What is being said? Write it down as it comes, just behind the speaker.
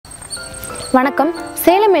வணக்கம்.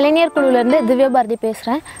 சேலம் இளைஞர் குழுவிலிருந்து திவ்யா பாரதி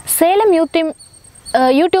பேசுகிறேன். சேலம்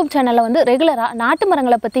யூடியூப் சேனலில் வந்து ரெகுலராக நாட்டு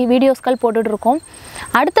மரங்களை பற்றி வீடியோஸ்கள் போட்டுட்ருக்கோம்.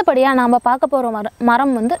 அடுத்தபடியாக நாம் பார்க்க போகிற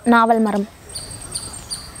மரம் வந்து நாவல் மரம்.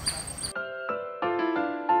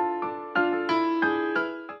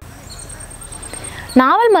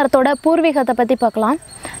 நாவல் மரத்தோட பூர்வீகத்தை பற்றி பார்க்கலாம்.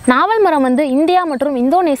 நாவல் மரம் வந்து இந்தியா மற்றும்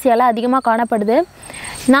இந்தோனேசியாவில் அதிகமாக காணப்படுது.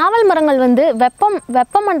 நாவல் மரங்கள் வந்து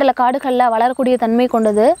வெப்பமண்டல காடுகளில் வளரக்கூடிய தன்மை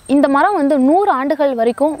கொண்டது. இந்த மரம் வந்து 100 ஆண்டுகள்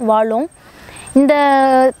வரைக்கும் வாழும். இந்த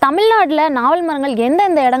தமிழ்நாட்டில் நாவல் மரங்கள்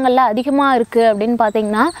எந்தெந்த இடங்களில் அதிகமாக இருக்குது அப்படின்னு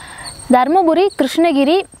பார்த்திங்கன்னா, தருமபுரி,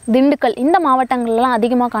 கிருஷ்ணகிரி, திண்டுக்கல் இந்த மாவட்டங்கள்லாம்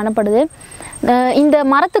அதிகமாக காணப்படுது. இந்த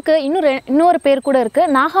மரத்துக்கு இன்னொரு பேர் கூட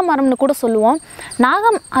இருக்குது, நாகமரம்னு கூட சொல்லுவோம்.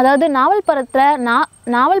 அதாவது நாவல்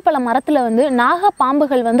பழ மரத்தில் வந்து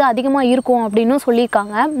நாகப்பாம்புகள் வந்து அதிகமாக இருக்கும் அப்படின்னு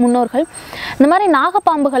சொல்லியிருக்காங்க முன்னோர்கள். இந்த மாதிரி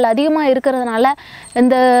நாகப்பாம்புகள் அதிகமாக இருக்கிறதுனால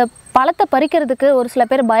இந்த பழத்தை பறிக்கிறதுக்கு ஒரு சில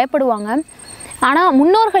பேர் பயப்படுவாங்க. ஆனால்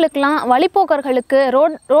முன்னோர்களுக்கெலாம் வழிப்போக்கர்களுக்கு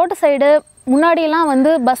ரோடு சைடு முன்னாடியெல்லாம்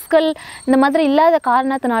வந்து பஸ்கள் இந்த மாதிரி இல்லாத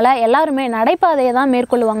காரணத்தினால எல்லாருமே நடைபாதையை தான்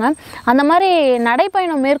மேற்கொள்ளுவாங்க. அந்த மாதிரி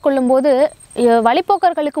நடைப்பயணம் மேற்கொள்ளும்போது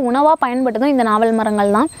வழிப்போக்கர்களுக்கு உணவாக பயன்பட்டதும் இந்த நாவல்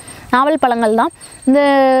பழங்கள் தான். இந்த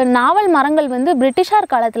நாவல் மரங்கள் வந்து பிரிட்டிஷார்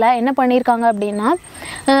காலத்தில் என்ன பண்ணியிருக்காங்க அப்படின்னா,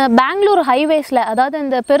 பெங்களூர் ஹைவேஸில், அதாவது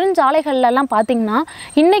இந்த பெருஞ்சாலைகள்லாம் பார்த்திங்கன்னா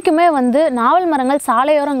இன்றைக்குமே வந்து நாவல் மரங்கள்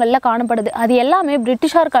சாலையோரங்களில் காணப்படுது. அது எல்லாமே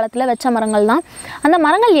பிரிட்டிஷார் காலத்தில் வச்ச மரங்கள் தான். அந்த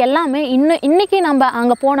மரங்கள் எல்லாமே இன்றைக்கி நம்ம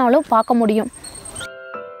அங்கே போனாலும் பார்க்க முடியும்.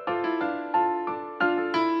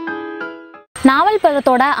 நாவல்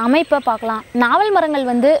பழத்தோட அமைப்பை பார்க்கலாம். நாவல் மரங்கள்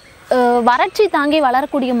வந்து வறட்சி தாங்கி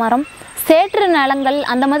வளரக்கூடிய மரம். சேற்று நிலங்கள்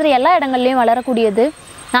அந்த மாதிரி எல்லா இடங்கள்லையும் வளரக்கூடியது.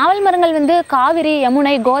 நாவல் மரங்கள் வந்து காவிரி,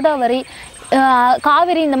 யமுனை, கோதாவரி,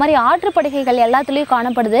 காவிரி இந்த மாதிரி ஆற்றுப்படுகைகள் எல்லாத்துலேயும்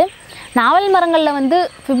காணப்படுது. நாவல் மரங்களில் வந்து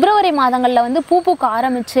பிப்ரவரி மாதங்களில் வந்து பூக்க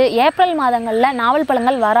ஆரம்பித்து ஏப்ரல் மாதங்களில் நாவல்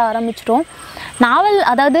பழங்கள் வர ஆரம்பிச்சிடும்.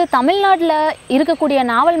 அதாவது தமிழ்நாட்டில் இருக்கக்கூடிய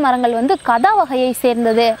நாவல் மரங்கள் வந்து கதா வகையை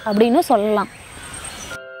சேர்ந்தது அப்படின்னு சொல்லலாம்.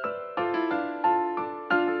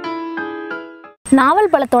 நாவல்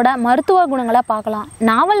பழத்தோட மருத்துவ குணங்களை பார்க்கலாம்.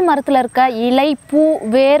 நாவல் மரத்தில் இருக்க இலை, பூ,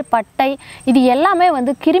 வேர், பட்டை இது எல்லாமே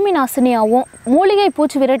வந்து கிருமி நாசினியாகவும் மூலிகை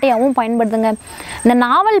பூச்சி விரட்டியாகவும் பயன்படுதுங்க. இந்த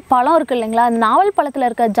நாவல் பழம் இருக்குது இல்லைங்களா, அந்த நாவல் பழத்தில்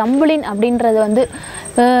இருக்க ஜம்புலின் அப்படின்றது வந்து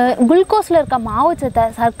குளுக்கோஸில் இருக்க மாவுச்சத்தை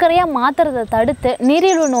சர்க்கரையாக மாற்றுறதை தடுத்து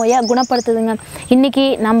நீரிழிவு நோயை குணப்படுத்துதுங்க. இன்றைக்கி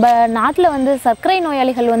நம்ம நாட்டில் வந்து சர்க்கரை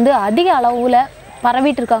நோயாளிகள் வந்து அதிக அளவில்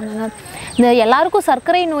பரவிட்டு இருக்காங்கங்க. இந்த எல்லாருக்கும்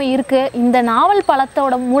சர்க்கரை நோய் இருக்குது. இந்த நாவல்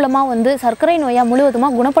பழத்தோட மூலமாக வந்து சர்க்கரை நோயை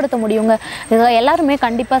முழுவதுமாக குணப்படுத்த முடியுங்க. இதை எல்லாருமே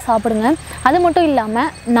கண்டிப்பாக சாப்பிடுங்க. அது மட்டும் இல்லாமல்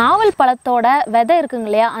நாவல் பழத்தோட விதை இருக்குங்க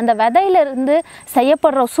இல்லையா, அந்த விதையிலிருந்து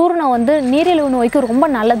செய்யப்படுற சூர்ணம் வந்து நீரிழிவு நோய்க்கு ரொம்ப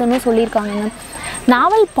நல்லதுன்னு சொல்லியிருக்காங்க.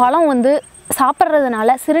 நாவல் பழம் வந்து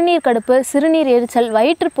சாப்பிட்றதுனால சிறுநீர் கடுப்பு, சிறுநீர் எரிச்சல்,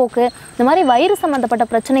 வயிற்றுப்போக்கு இந்த மாதிரி வயிறு சம்மந்தப்பட்ட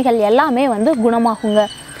பிரச்சனைகள் எல்லாமே வந்து குணமாகுங்க.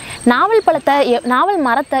 நாவல்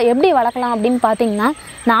மரத்தை எப்படி வளர்க்கலாம் அப்படின்னு பார்த்தீங்கன்னா,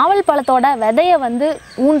 நாவல் பழத்தோட விதையை வந்து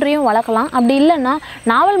ஊன்றியும் வளர்க்கலாம். அப்படி இல்லைன்னா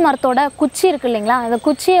நாவல் மரத்தோட குச்சி இருக்குது இல்லைங்களா, அந்த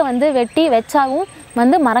குச்சியை வந்து வெட்டி வச்சாவும்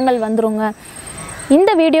வந்து மரங்கள் வந்துருங்க.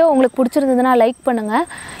 இந்த வீடியோ உங்களுக்கு பிடிச்சிருந்ததுன்னா லைக் பண்ணுங்கள்.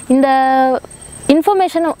 இந்த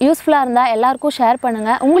இன்ஃபர்மேஷன் யூஸ்ஃபுல்லாக இருந்தால் எல்லாருக்கும் ஷேர்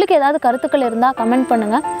பண்ணுங்கள். உங்களுக்கு ஏதாவது கருத்துக்கள் இருந்தால் கமெண்ட்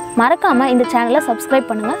பண்ணுங்கள். மறக்காமல் இந்த சேனலை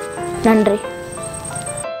சப்ஸ்கிரைப் பண்ணுங்கள். நன்றி.